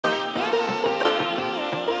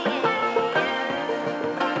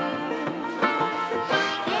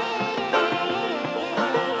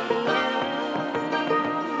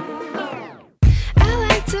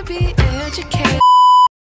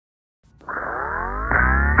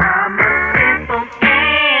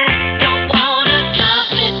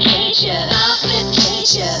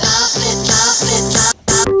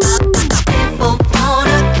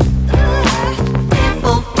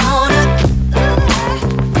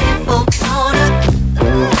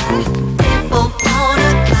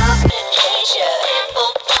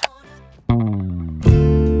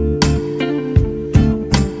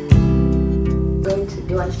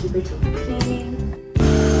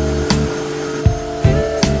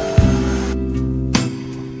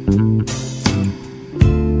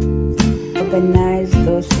organize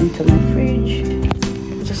those into my fridge.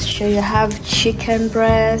 Just show you, I have chicken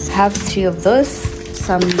breast, I have 3 of those,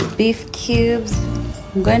 some beef cubes.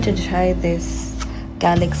 I'm going to try this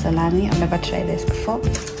garlic salami. I've never tried this before.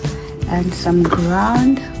 And some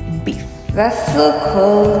ground beef. That's so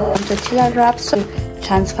cool. Tortilla wraps. So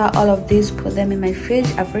transfer all of these, put them in my fridge.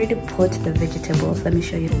 I've already put the vegetables. Let me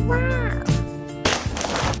show you. Wow.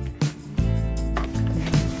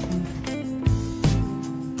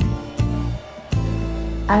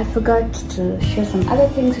 I forgot to share some other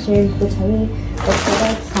things today with me. I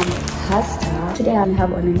forgot some pasta. Today I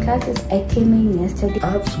have online classes. I came in yesterday.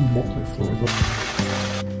 I have some mocha flowers.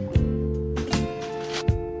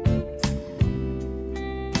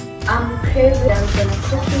 I'm crazy. I'm gonna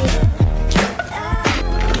cook it.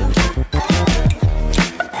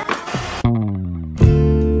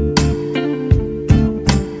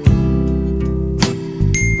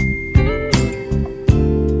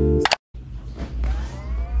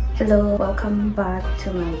 Hello, welcome back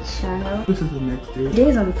to my channel. This is the next day. Today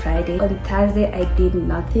is on Friday. On Thursday I did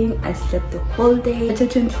nothing. I slept the whole day. It's a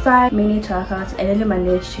 25-minute workout. I only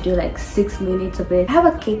managed to do like 6 minutes of it. I have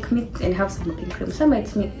a cake mix and have some whipping cream, so I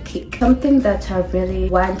might make cake. Something that I really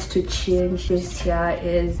want to change this year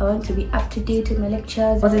is I want to be up to date with my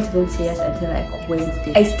lectures. I wasn't even serious until like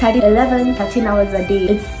Wednesday. I studied 13 hours a day.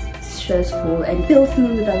 It's stressful and fills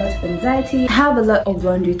me with a lot of anxiety. I have a lot of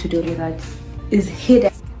laundry to do that is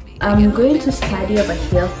hidden. I'm going to study over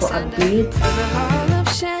here for a bit.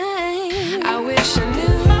 It's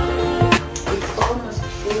almost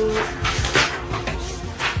full.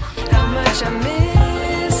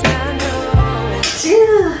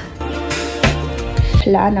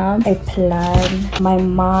 Planner. I plan my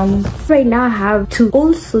month. Right now I have to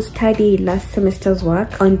also study last semester's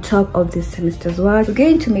work on top of this semester's work. We're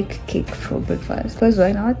going to make cake for breakfast because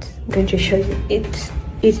why not? I'm going to show you it.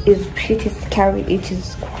 It is pretty scary. It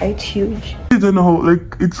is quite huge. I don't know how,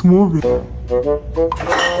 like, it's moving. No,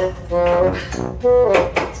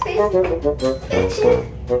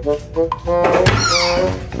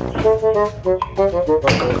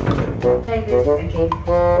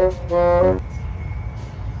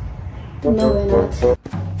 we're not.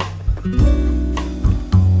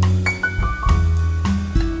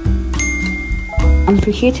 I'm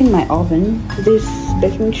preheating my oven, this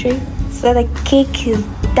baking tray. So the cake is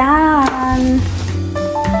done.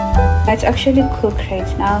 It's actually cooked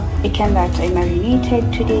right now. Chicken that I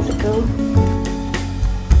marinated 2 days ago.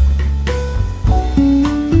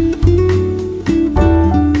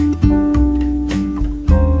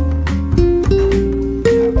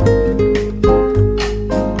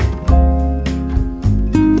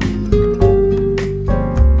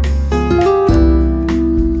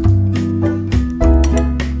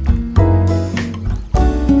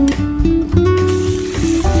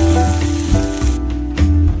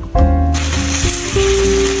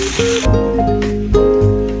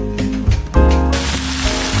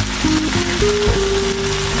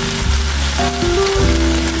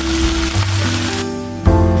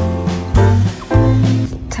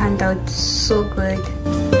 Out so good.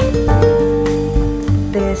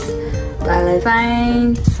 This I'll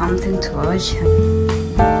find something to watch.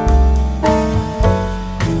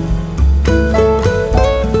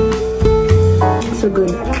 So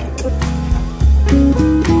good.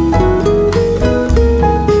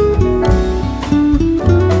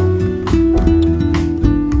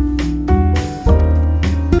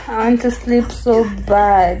 I want to sleep so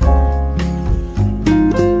bad.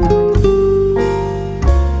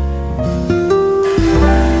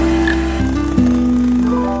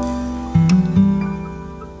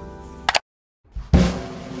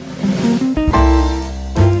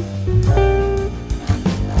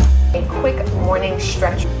 Morning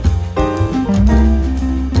stretch.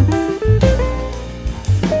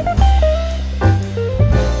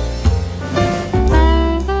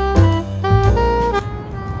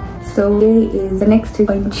 So today is the next week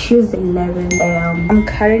on Tuesday 11 a.m. I'm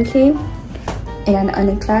currently in an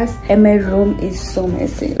online class and my room is so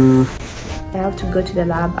messy. I have to go to the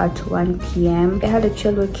lab at 1 p.m. I had a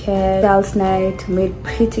chill weekend, girls' night, made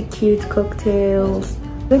pretty cute cocktails.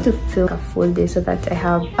 I'm going to film a full day so that I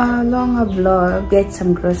have a longer vlog, get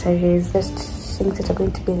some groceries, just things that are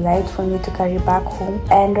going to be light for me to carry back home.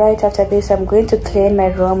 And right after this, I'm going to clean my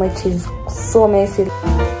room, which is so messy.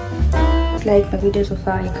 If you like my video so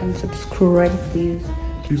far, you can subscribe, please.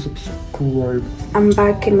 Please subscribe. I'm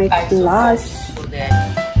back in my class.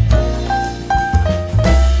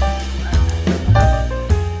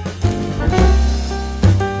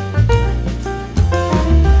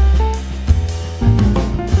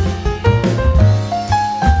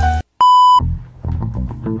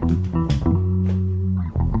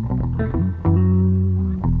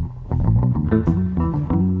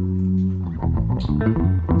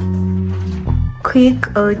 quick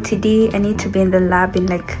OTD. I need to be in the lab in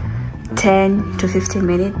like 10 to 15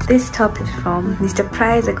 minutes. This top is from Mr.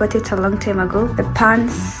 Price. I got it a long time ago. The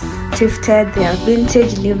pants thrifted, they are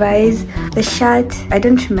vintage Levi's. The shirt, I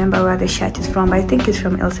don't remember where the shirt is from, but I think it's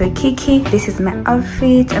from Elsa Kiki. This is my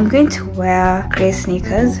outfit. I'm going to wear gray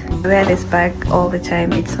sneakers. I wear this bag all the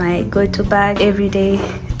time. It's my go-to bag. Everyday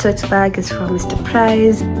tote bag is from Mr.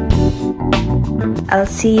 Price. I'll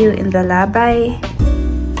see you in the lab. Bye.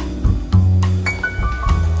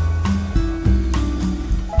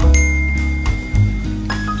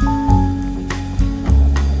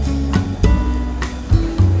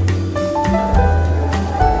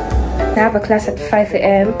 I have a class at 5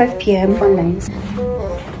 a.m., 5 p.m. online.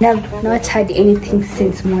 I've not had anything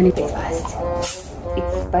since morning. It's fast.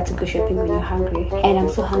 It's bad to go shopping when you're hungry. And I'm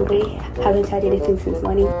so hungry. Haven't had anything since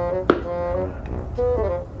morning. I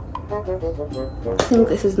think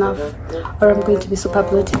this is enough, or I'm going to be super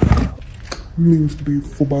bloated. Means to be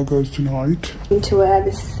 4 burgers tonight. I'm going to wear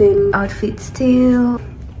the same outfit still.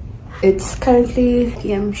 It's currently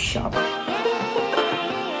PM shop.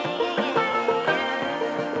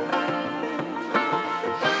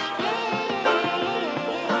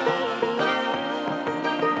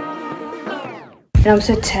 And I'm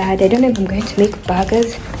so tired. I don't know if I'm going to make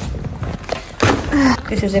burgers.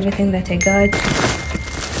 This is everything that I got.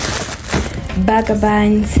 Burger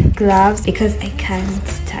buns, gloves, because I can't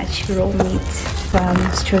touch raw meat.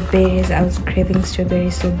 Strawberries. I was craving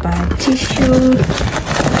strawberries so bad. Tissue.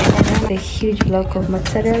 A huge block of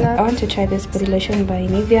mozzarella. I want to try this body lotion by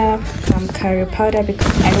Nivea. Curry powder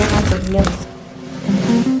because I ran out of milk.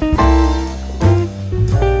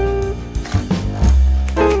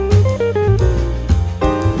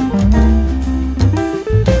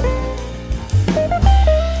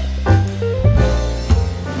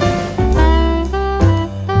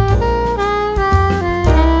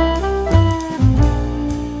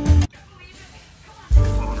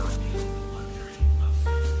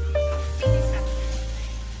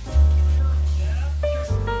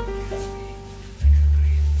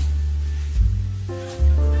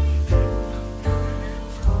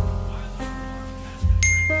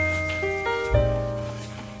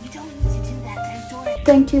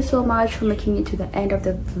 Thank you so much for making it to the end of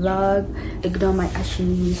the vlog. Ignore my ashy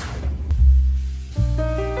knees.